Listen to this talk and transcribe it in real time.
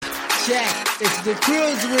Jeff. It's the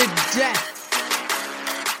Cruise with Jeff.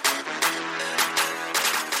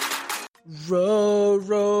 Row,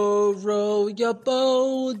 row, row your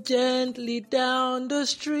boat gently down the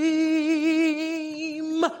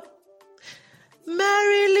stream.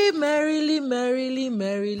 Merrily, merrily, merrily,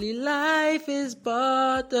 merrily, life is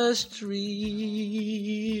but a stream.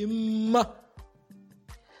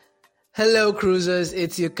 Hello, cruisers.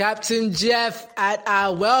 It's your Captain Jeff, and I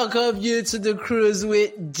welcome you to the Cruise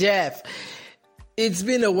with Jeff. It's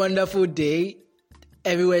been a wonderful day.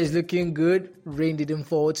 Everywhere is looking good. Rain didn't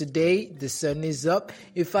fall today. The sun is up.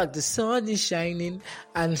 In fact, the sun is shining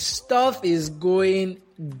and stuff is going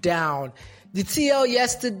down. The TL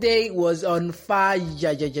yesterday was on fire.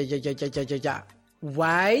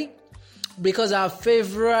 Why? Because our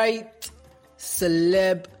favorite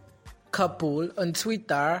celeb couple on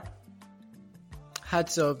Twitter had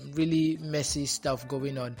some really messy stuff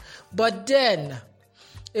going on. But then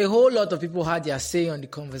a whole lot of people had their say on the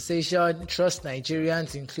conversation, trust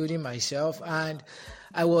Nigerians, including myself, and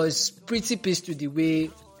I was pretty pissed with the way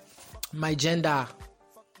my gender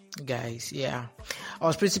guys, I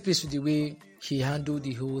was pretty pissed with the way he handled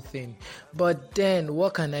the whole thing. But then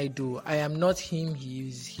what can I do? I am not him,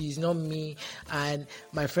 he's not me, and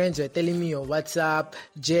my friends were telling me on WhatsApp,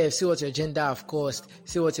 Jeff, see what your gender have caused,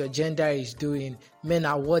 see what your gender is doing, men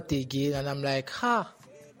are what again? And I'm like,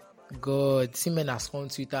 God, see men as on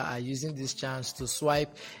Twitter are using this chance to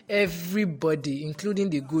swipe everybody,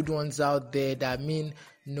 including the good ones out there that mean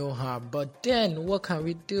no harm. But then what can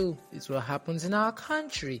we do? It's what happens in our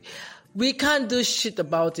country. We can't do shit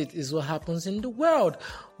about it. It's what happens in the world.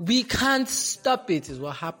 We can't stop it. It's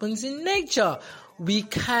what happens in nature. We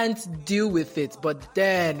can't deal with it. But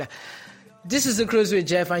then this is the Cruise with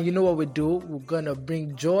Jeff, and you know what we do? We're gonna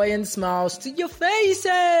bring joy and smiles to your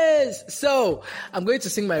faces. So I'm going to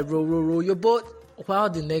sing my row, row, row your boat while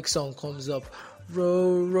the next song comes up.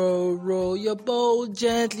 Row, row, row your boat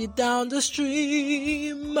gently down the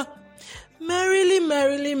stream. Merrily,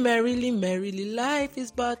 merrily, merrily, merrily, life is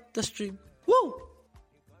but a stream. Woo!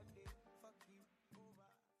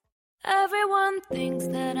 Everyone thinks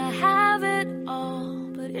that I have it all,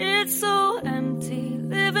 but it's so empty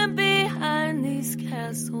living behind these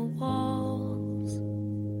castle walls.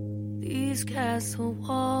 These castle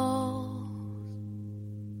walls.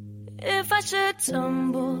 If I should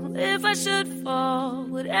tumble, if I should fall,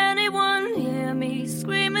 would anyone hear me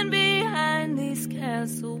screaming behind these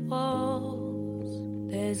castle walls?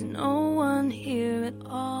 There's no one here at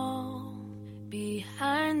all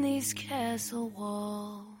behind these castle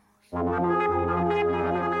walls.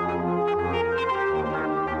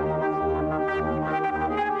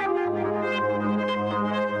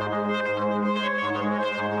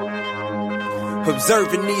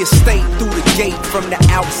 Observing the estate through the gate from the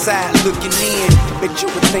outside looking in. Bet you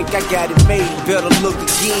would think I got it made, better look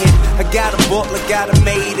again. I got a butler, got a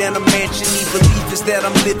maid, and a mansion. He believes that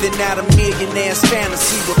I'm living out a millionaire's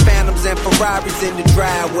fantasy with phantoms and Ferraris in the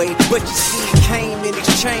driveway. But you see, it came in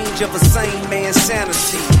exchange of a sane man's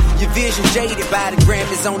sanity. Your vision jaded by the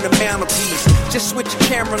Grammys on the mantelpiece. Just switch your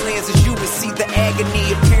camera lenses, you will see the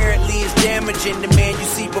agony apparently is damaging the man you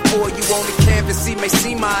see before you on the canvas. He may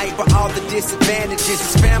seem aight, but all the disadvantages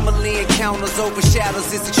his family encounters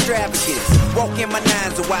overshadows his extravagance. Walk in my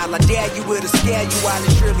nines a while, I dare you with a scare you while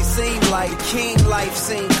it surely seemed like the king life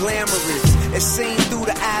seemed glamorous. It's seen through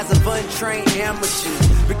the eyes of untrained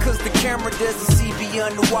amateurs, because the camera doesn't see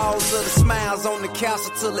beyond the walls of the smiles on the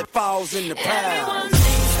castle till it falls in the pile. Everyone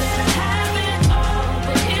thinks that I have it all,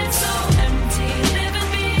 but it's so empty living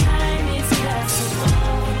behind these castle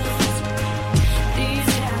walls. These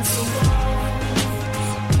castle walls.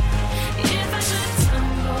 If I should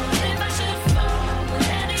tumble, if I should fall, would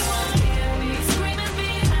anyone hear me screaming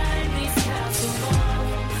behind these castle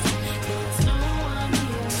walls? There's no one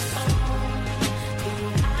here at all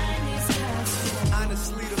behind these castle walls.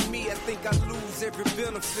 Honestly, to me, I think I lose every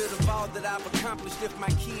benefit of all that I've accomplished if my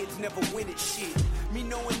kids never win at shit. Me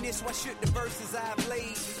knowing this, why should the verses I've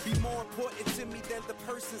laid be more important to me than the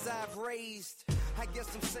persons I've raised? I guess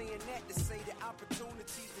I'm saying that to say the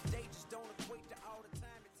opportunities today just don't equate to all the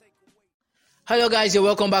time it take away. Hello guys, you're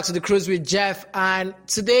welcome back to the Cruise with Jeff, and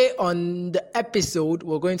today on the episode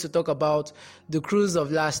we're going to talk about the cruise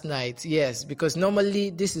of last night. Yes, because normally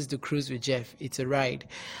this is the Cruise with Jeff, it's a ride,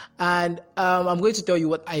 and I'm going to tell you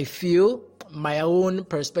what I feel, my own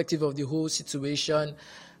perspective of the whole situation.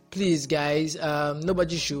 Please guys,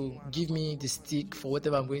 nobody should give me the stick for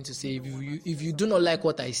whatever I'm going to say. If you do not like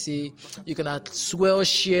what I say, you can as well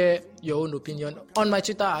share your own opinion on my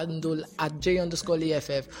Twitter handle at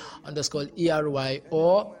J_AFF_ERY,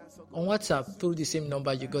 or on WhatsApp through the same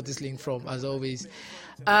number you got this link from, as always.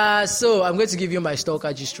 So I'm going to give you my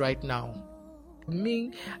stalker gist right now.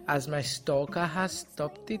 Me, as my stalker, has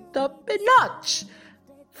stepped it up a notch.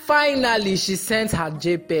 Finally, she sent her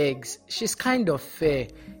JPEGs. She's kind of fair,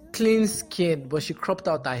 clean skinned, but she cropped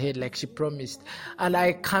out her head like she promised. And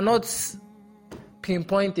I cannot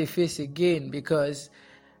pinpoint a face again because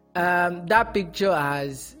that picture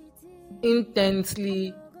has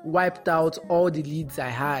intensely wiped out all the leads I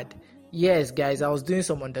had. Yes, guys, I was doing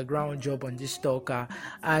some underground job on this stalker,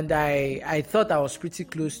 and I thought I was pretty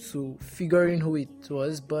close to figuring who it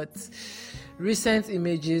was, but recent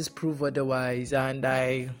images prove otherwise, and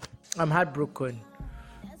I'm heartbroken.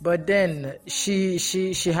 But then she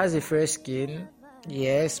has a fair skin,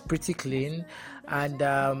 yes, pretty clean, and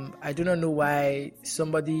I do not know why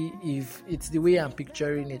somebody, if it's the way I'm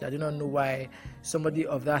picturing it, I do not know why somebody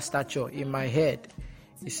of that stature in my head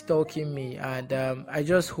is stalking me, and I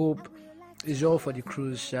just hope it's all for the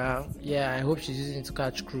cruise. Yeah, I hope she's using it to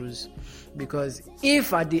catch cruise, because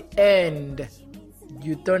if at the end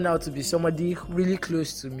you turn out to be somebody really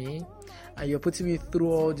close to me and you're putting me through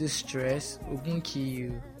all this stress, Ogun kill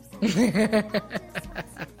you.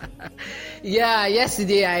 Yeah,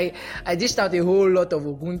 yesterday I dished out a whole lot of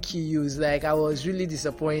Ogun kiyus. Like, I was really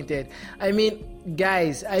disappointed. I mean,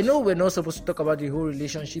 guys, I know we're not supposed to talk about the whole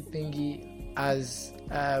relationship thingy, as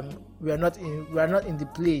we are not in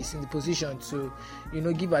the position to,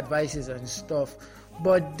 give advices and stuff.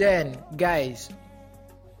 But then, guys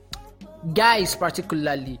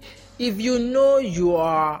particularly, if you know you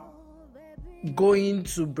are going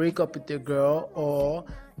to break up with a girl, or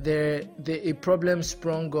a problem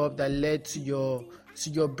sprung up that led to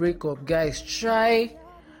your breakup, guys, try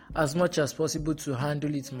as much as possible to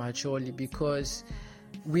handle it maturely, because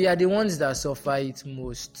we are the ones that suffer it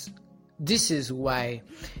most. This is why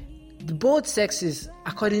both sexes,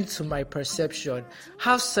 according to my perception,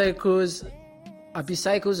 have cycles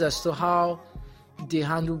as to how they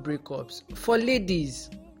handle breakups. For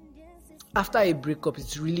ladies, after a breakup,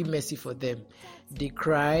 it's really messy for them. They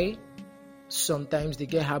cry, sometimes they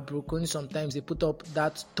get heartbroken, sometimes they put up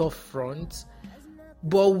that tough front.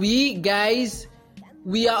 But we guys,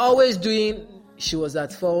 we are always doing, she was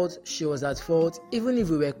at fault, even if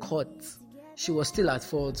we were caught, she was still at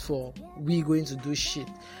fault for we going to do shit.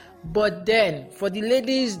 But then for the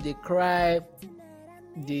ladies, they cry,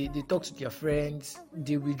 they talk to their friends,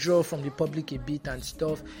 they withdraw from the public a bit and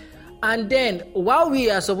stuff. And then while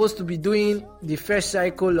we are supposed to be doing the first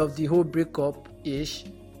cycle of the whole breakup ish,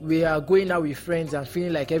 we are going out with friends and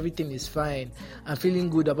feeling like everything is fine and feeling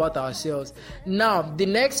good about ourselves. Now the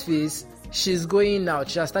next phase, she's going out,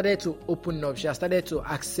 she has started to open up, she has started to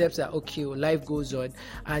accept that okay, life goes on,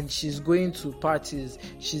 and she's going to parties,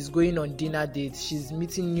 she's going on dinner dates, she's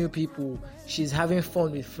meeting new people, she's having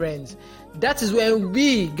fun with friends. That is when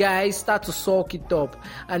we guys start to sulk it up,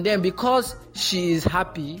 and then because she is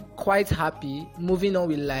happy, quite happy, moving on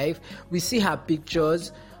with life, we see her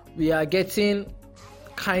pictures, we are getting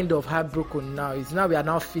kind of heartbroken now. It's now we are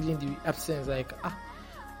now feeling the absence, like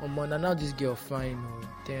oh man, now this girl fine. Oh,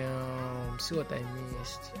 damn, see what I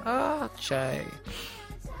missed. Chai.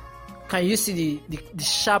 Can you see the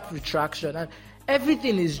sharp retraction? And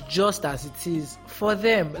everything is just as it is for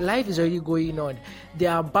them. Life is already going on. They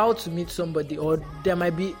are about to meet somebody, or there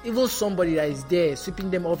might be even somebody that is there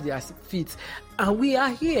sweeping them off their feet, and we are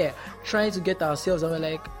here trying to get ourselves, and we're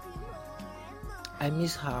like, I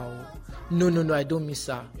miss her. No, I don't miss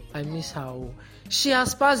her. I miss her. She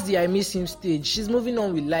has passed the I miss him stage. She's moving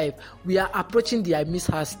on with life. We are approaching the I miss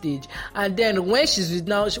her stage. And then when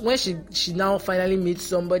she now finally meets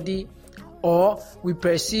somebody, or we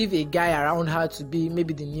perceive a guy around her to be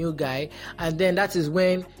maybe the new guy, and then that is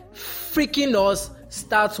when freaking us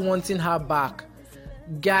starts wanting her back.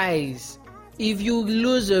 Guys, if you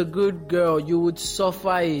lose a good girl, you would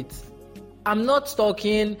suffer it. I'm not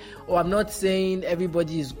talking, or I'm not saying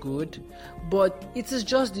everybody is good, but it is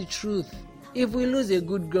just the truth. If we lose a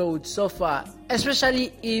good girl, we would suffer,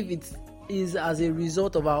 especially if it is as a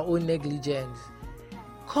result of our own negligence.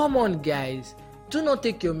 Come on, guys, do not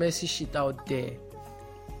take your messy shit out there.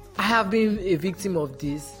 I have been a victim of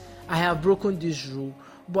this. I have broken this rule,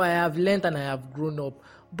 but I have learned and I have grown up.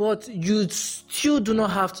 But you still do not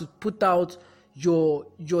have to put out your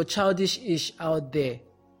childish ish out there.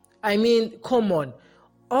 I mean, come on.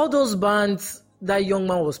 All those bands that young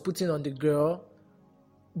man was putting on the girl,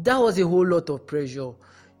 that was a whole lot of pressure.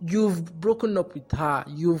 You've broken up with her.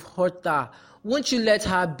 You've hurt her. Won't you let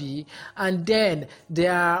her be? And then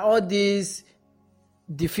there are all these,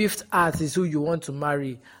 the fifth artist who you want to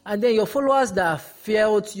marry. And then your followers that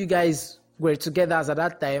felt you guys were together as at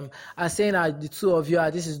that time and saying the two of you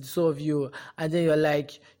this is the two of you, and then you're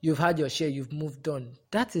like, you've had your share, you've moved on.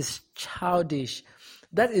 That is childish.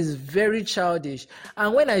 That is very childish.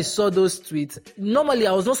 And when I saw those tweets, normally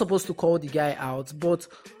I was not supposed to call the guy out, but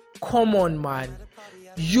come on, man.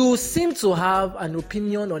 You seem to have an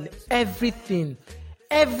opinion on everything.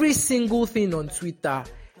 Every single thing on Twitter.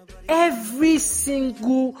 Every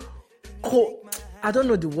single... I don't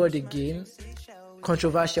know the word again.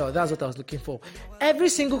 Controversial. That's what I was looking for. Every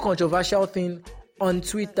single controversial thing on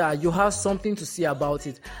Twitter, you have something to say about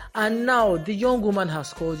it. And now the young woman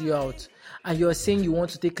has called you out. And you're saying you want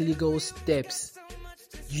to take legal steps.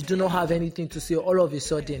 You do not have anything to say all of a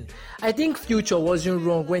sudden. I think Future wasn't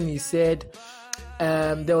wrong when he said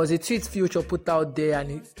there was a tweet Future put out there,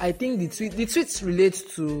 and I think the tweets relate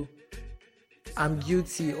to I'm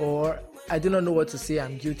guilty, or I do not know what to say,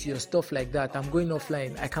 I'm guilty, or stuff like that. I'm going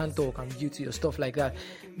offline, I can't talk, I'm guilty, or stuff like that.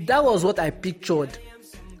 That was what I pictured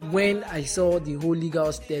when I saw the whole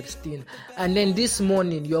legal steps thing. And then this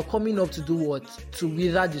morning, you're coming up to do what? To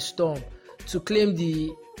weather the storm. To claim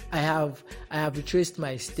I have retraced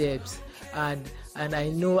my steps, and I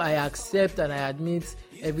know I accept and I admit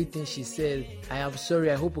everything she said. I am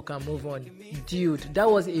sorry, I hope we can move on. Dude, that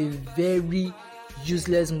was a very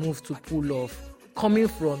useless move to pull off, coming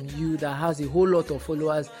from you that has a whole lot of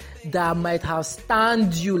followers that might have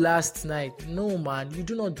stunned you last night. No, man, you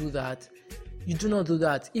do not do that. You do not do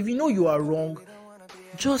that. If you know you are wrong,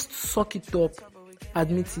 just suck it up,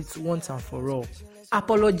 admit it once and for all.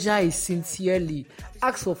 Apologize sincerely,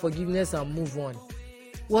 ask for forgiveness and move on.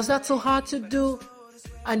 Was that so hard to do?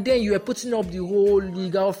 And then you were putting up the whole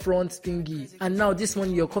legal front thingy, and now this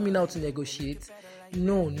morning you're coming out to negotiate?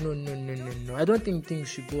 No. I don't think things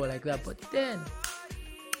should go like that. But then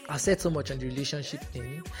I said so much on the relationship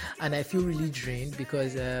thing, and I feel really drained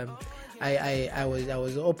because I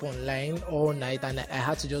was up online all night, and I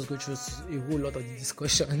had to just go through a whole lot of the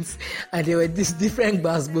discussions, and there were these different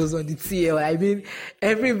basketballs on the TL. I mean,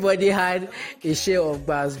 everybody had a share of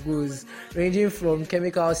basketballs, ranging from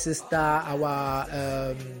Chemical Sister, our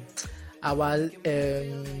homemade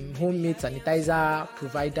sanitizer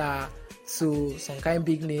provider, to some kind of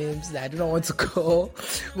big names that I do not want to call,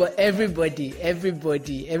 but everybody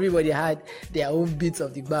had their own bits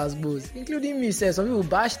of the basketballs, including me. Some people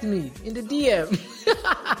bashed me in the DM.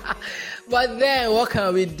 But then what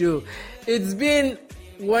can we do? It's been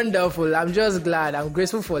wonderful. I'm just glad. I'm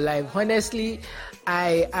grateful for life. Honestly,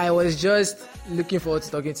 I was just looking forward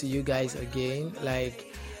to talking to you guys again.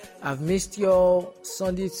 Like, I've missed your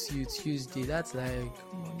Sunday to Tuesday. That's like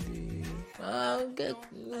Monday.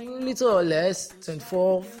 Little or less,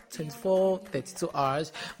 24, 32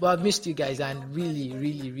 hours. But I've missed you guys, and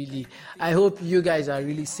really, I hope you guys are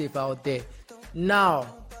really safe out there. Now,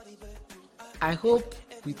 I hope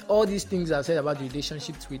with all these things I've said about the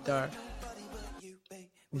relationship Twitter,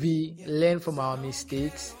 we learn from our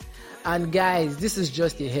mistakes. And guys, this is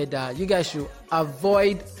just a header. You guys should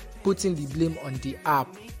avoid putting the blame on the app.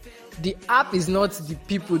 The app is not the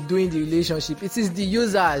people doing the relationship. It is the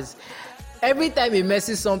users. Every time a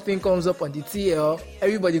message something comes up on the TL,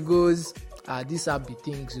 everybody goes, this app be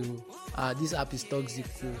things, this app is toxic.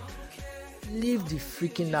 Leave the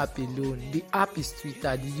freaking app alone. The app is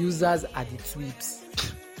Twitter. The users are the tweets.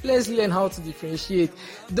 Let's learn how to differentiate.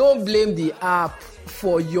 Don't blame the app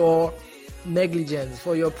for your negligence,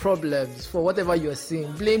 for your problems, for whatever you're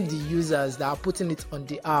seeing. Blame the users that are putting it on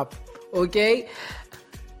the app. Okay?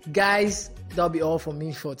 Guys, that'll be all for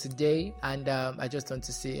me for today, and I just want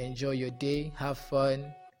to say enjoy your day, have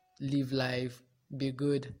fun, live life, be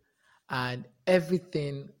good, and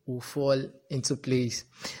everything will fall into place.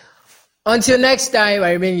 Until next time,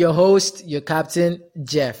 I remain your host, your captain,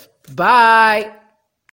 Jeff. Bye.